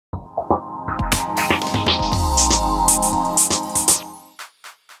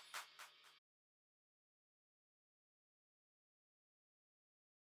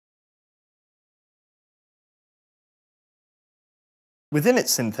Within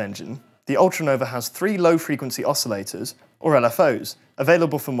its synth engine, the Ultranova has 3 low-frequency oscillators, or LFOs,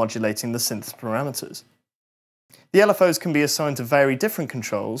 available for modulating the synth's parameters. The LFOs can be assigned to very different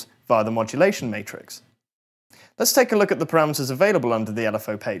controls via the modulation matrix. Let's take a look at the parameters available under the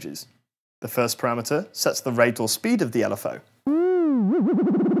LFO pages. The first parameter sets the rate or speed of the LFO.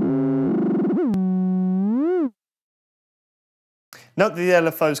 Note that the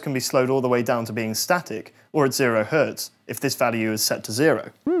LFOs can be slowed all the way down to being static, or at 0 Hz, if this value is set to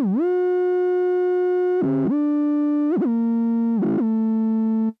 0.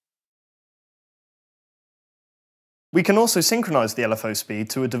 We can also synchronize the LFO speed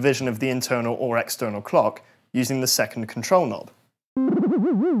to a division of the internal or external clock using the second control knob.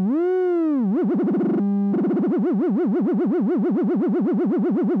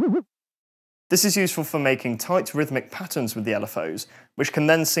 This is useful for making tight rhythmic patterns with the LFOs, which can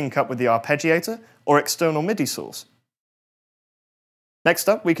then sync up with the arpeggiator or external MIDI source. Next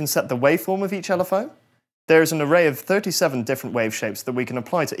up, we can set the waveform of each LFO. There is an array of 37 different wave shapes that we can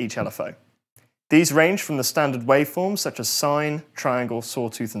apply to each LFO. These range from the standard waveforms such as sine, triangle,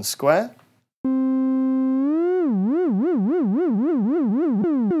 sawtooth and square,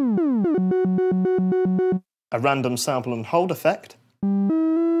 a random sample and hold effect,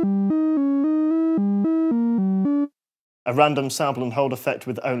 a random sample and hold effect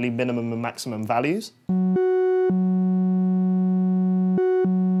with only minimum and maximum values,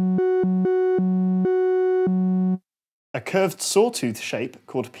 a curved sawtooth shape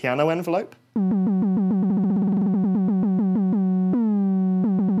called piano envelope,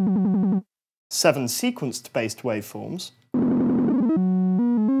 seven sequenced-based waveforms,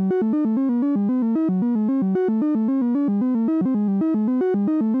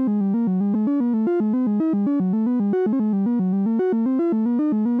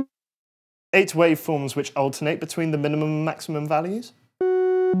 eight waveforms which alternate between the minimum and maximum values,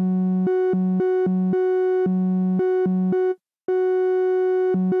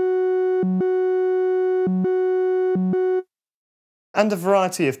 and a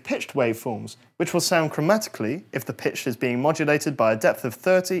variety of pitched waveforms, which will sound chromatically if the pitch is being modulated by a depth of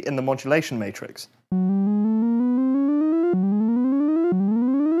 30 in the modulation matrix.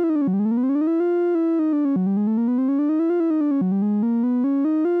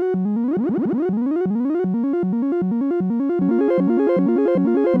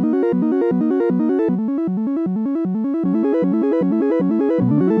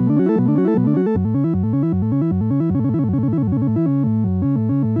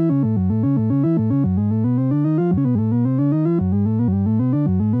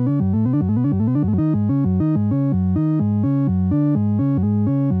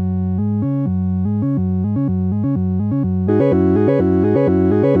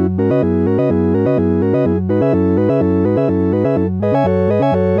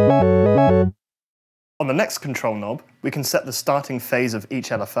 On the next control knob, we can set the starting phase of each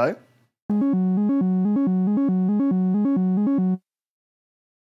LFO,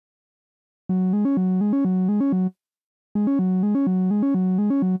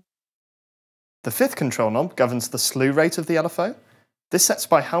 the fifth control knob governs the slew rate of the LFO. This sets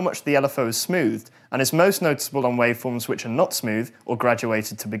by how much the LFO is smoothed and is most noticeable on waveforms which are not smooth or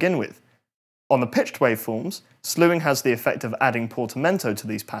graduated to begin with. On the pitched waveforms, slewing has the effect of adding portamento to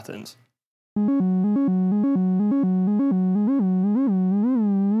these patterns.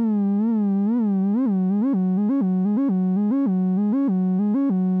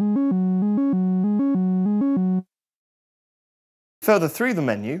 Further through the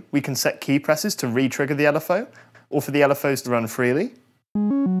menu, we can set key presses to re-trigger the LFO, or for the LFOs to run freely.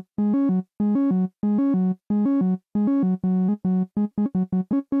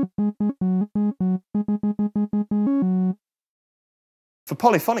 For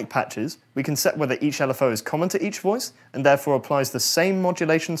polyphonic patches, we can set whether each LFO is common to each voice, and therefore applies the same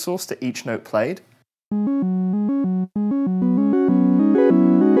modulation source to each note played.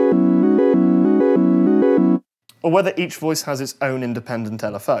 Or whether each voice has its own independent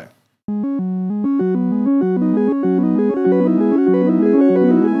LFO.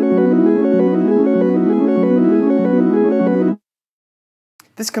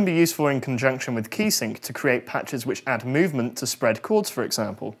 This can be useful in conjunction with key sync to create patches which add movement to spread chords, for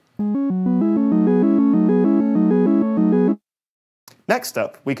example. Next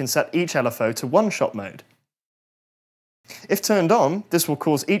up, we can set each LFO to one-shot mode. If turned on, this will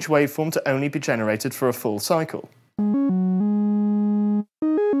cause each waveform to only be generated for a full cycle.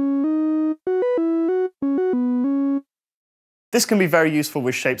 This can be very useful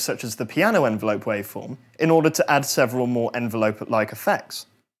with shapes such as the piano envelope waveform in order to add several more envelope-like effects.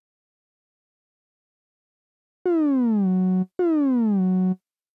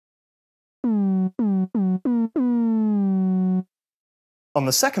 On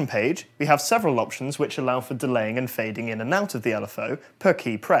the second page, we have several options which allow for delaying and fading in and out of the LFO per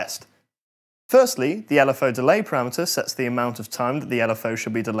key pressed. Firstly, the LFO delay parameter sets the amount of time that the LFO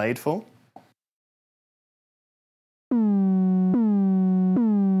should be delayed for.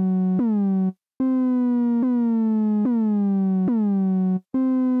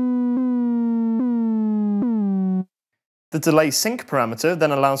 The delay sync parameter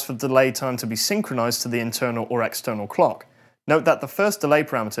then allows for delay time to be synchronized to the internal or external clock. Note that the first delay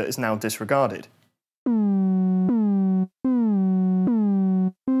parameter is now disregarded.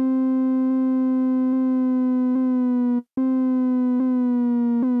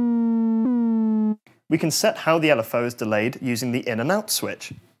 We can set how the LFO is delayed using the in and out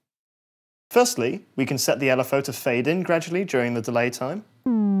switch. Firstly, we can set the LFO to fade in gradually during the delay time.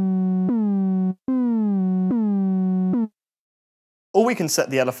 Or we can set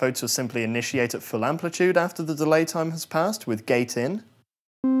the LFO to simply initiate at full amplitude after the delay time has passed with gate in.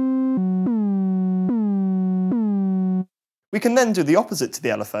 We can then do the opposite to the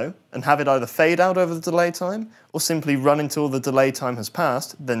LFO and have it either fade out over the delay time or simply run until the delay time has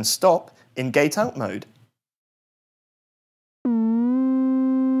passed, then stop in gate out mode.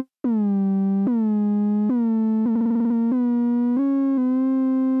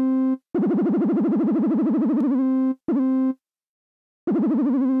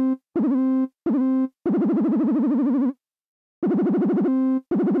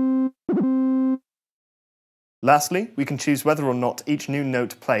 Lastly, we can choose whether or not each new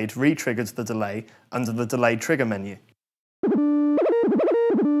note played re-triggers the delay under the delay trigger menu.